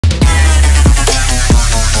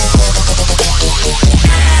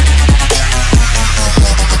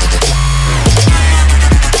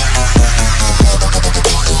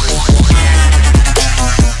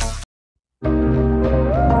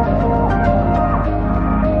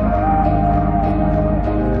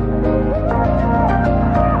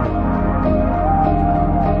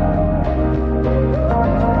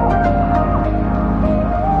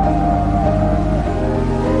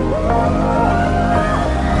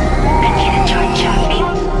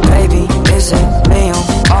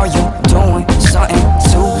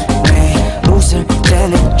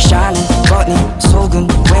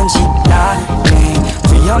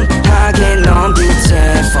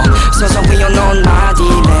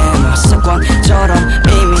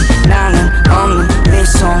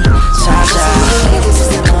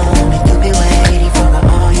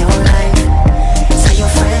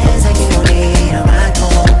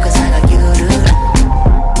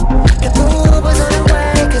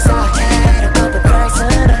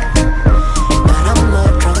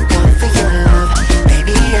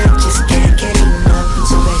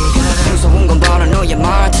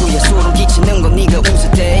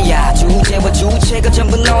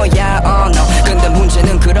전부 너야 no. 근데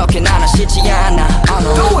문제는 그렇게 나는 싫지 않아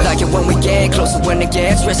no. Like it when we get closer when it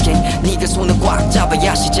gets risky 네가 손을 꽉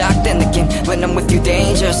잡아야 시작된 느낌 When I'm with you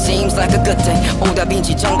danger seems like a good thing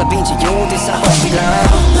오답인지 정답인지 you decide what we love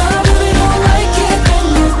My baby don't like it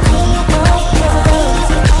when you come around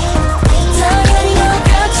당연히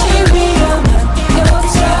너같이 위험한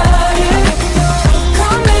여자를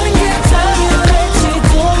Come baby get 당연할지도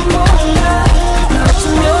몰라 나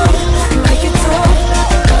없으면 like it 더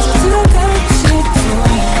빠져 들어갈지도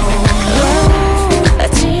몰라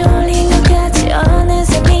아직 올린 것 같지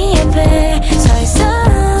어느새 네 앞에 서있어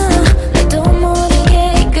나도 모르게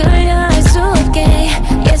이끌려 할 수 없게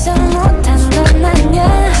예상 못한 건 아냐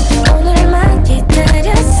오늘만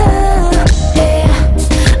기다렸어 yeah.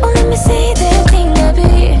 Oh let me see that thing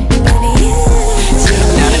baby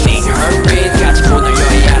나는 네 heartbeat 같이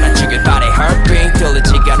보내려야 하나 죽일 바래 heartbeat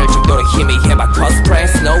들리지가 않을 정도로 희미해봐 cosplay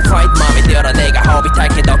Snow White 맘에 들어 내가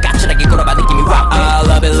허비탈게 더 까칠하게 굴어봐 느낌이 wow I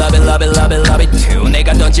love it love it love it love it love it too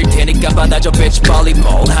내가 던질 테니까 받아줘 bitch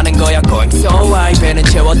volleyball 하는 거야 going so high 배는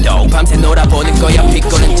채워도 밤새 놀아보는 거야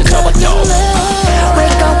피곤한 척 접어도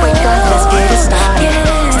Wake up let's get it started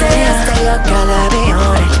stay up girl be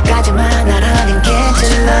on it 까지만 나라는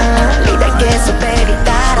괜찮아 리달게 so baby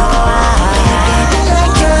따라와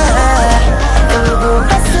너무 볼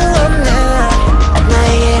수 없는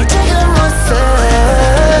나의 작은 모습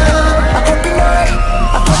I put the light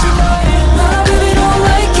My baby don't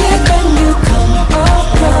like it when you come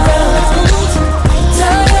around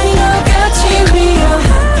당연히 너같이 위험한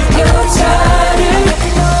여자를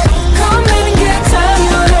Come baby get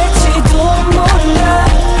당연할지도 몰라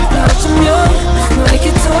나 없으면 like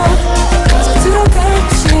it 더 빠져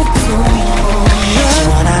들어갈지도 몰라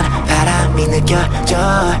시원한 바람이 느껴져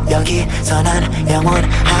여기서 난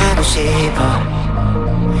영원하고 싶어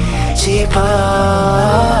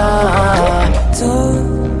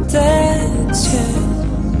도대체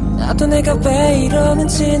나도 내가 왜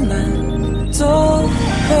이러는지 난또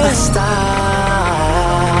왜 A star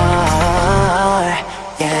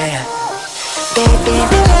yeah.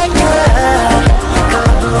 Baby